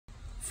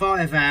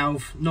fire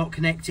valve not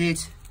connected,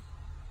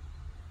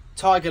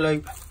 tiger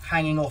loop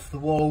hanging off the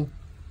wall,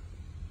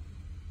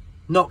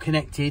 not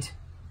connected,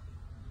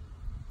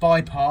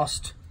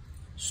 bypassed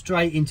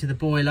straight into the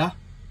boiler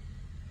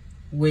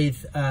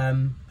with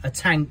a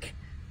tank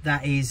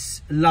that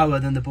is lower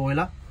than the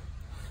boiler.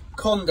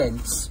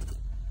 Condense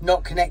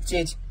not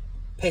connected,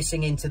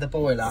 pissing into the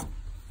boiler.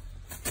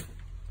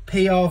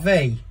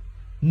 PRV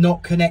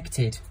not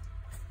connected.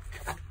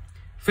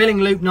 Filling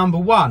loop number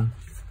 1.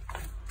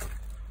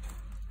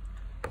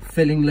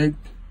 Filling loop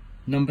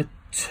number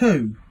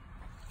 2.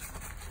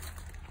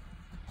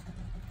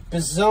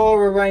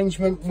 Bizarre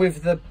arrangement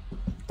with the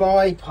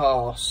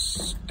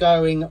bypass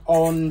going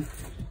on,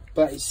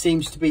 but it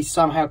seems to be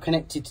somehow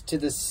connected to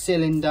the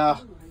cylinder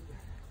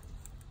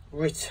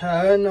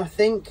return, I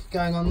think,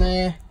 going on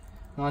there.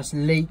 Nice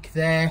leak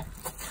there.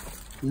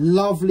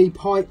 Lovely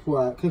pipe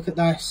work. Look at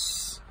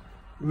this.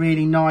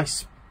 Really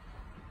nice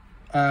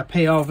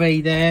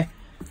PRV there.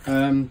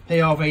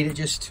 PRV that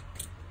just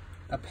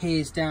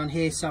appears down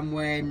here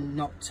somewhere,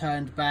 not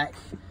turned back,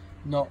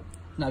 no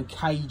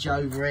cage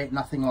over it,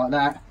 nothing like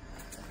that.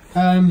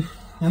 And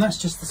that's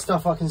just the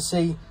stuff I can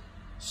see.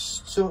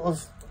 Sort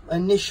of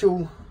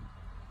initial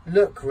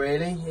look,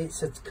 really.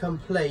 It's a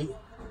complete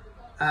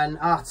and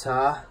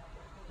utter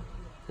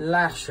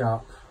lash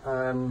up.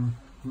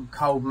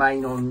 Cold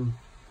main on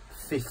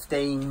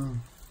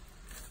 15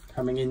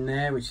 coming in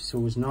there, which is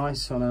always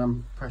nice on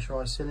a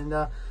pressurized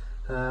cylinder.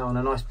 On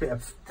a nice bit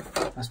of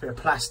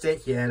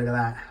plastic. Yeah, look at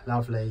that,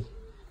 lovely.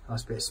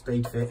 Nice bit of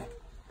speed fit.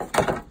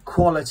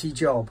 Quality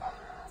job.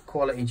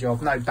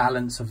 No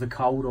balance of the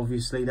cold,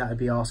 obviously, that would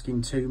be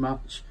asking too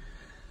much.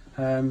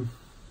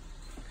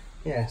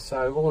 Yeah,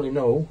 so all in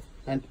all,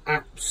 an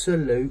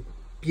absolute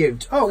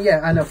beaut. Oh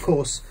yeah, and of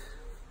course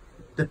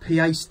the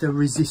pièce de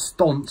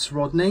résistance,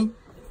 Rodney,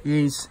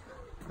 is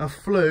a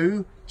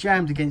flue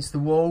jammed against the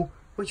wall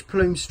which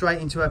plumes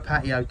straight into her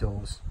patio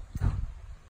doors.